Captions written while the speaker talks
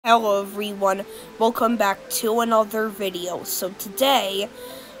Hello everyone, welcome back to another video. So today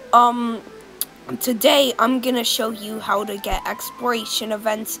I'm gonna show you how to get exploration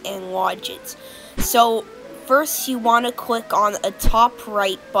events and lodges. So first you wanna click on a top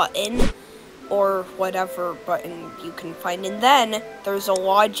right button or whatever button you can find, and then there's a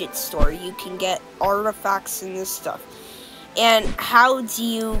lodge store. You can get artifacts and this stuff. And how do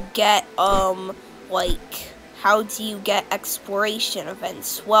you get how do you get exploration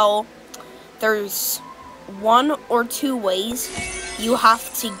events? Well, there's one or two ways. You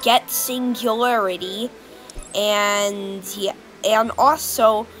have to get singularity, and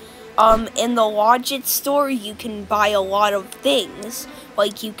also in the Lodgit store you can buy a lot of things.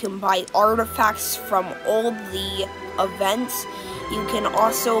 Like you can buy artifacts from all the events. You can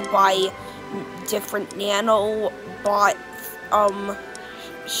also buy different nanobot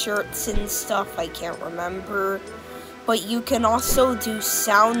shirts and stuff, I can't remember. But you can also do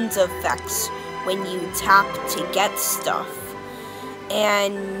sound effects when you tap to get stuff.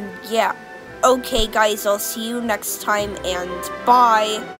 And yeah. Okay guys, I'll see you next time and bye.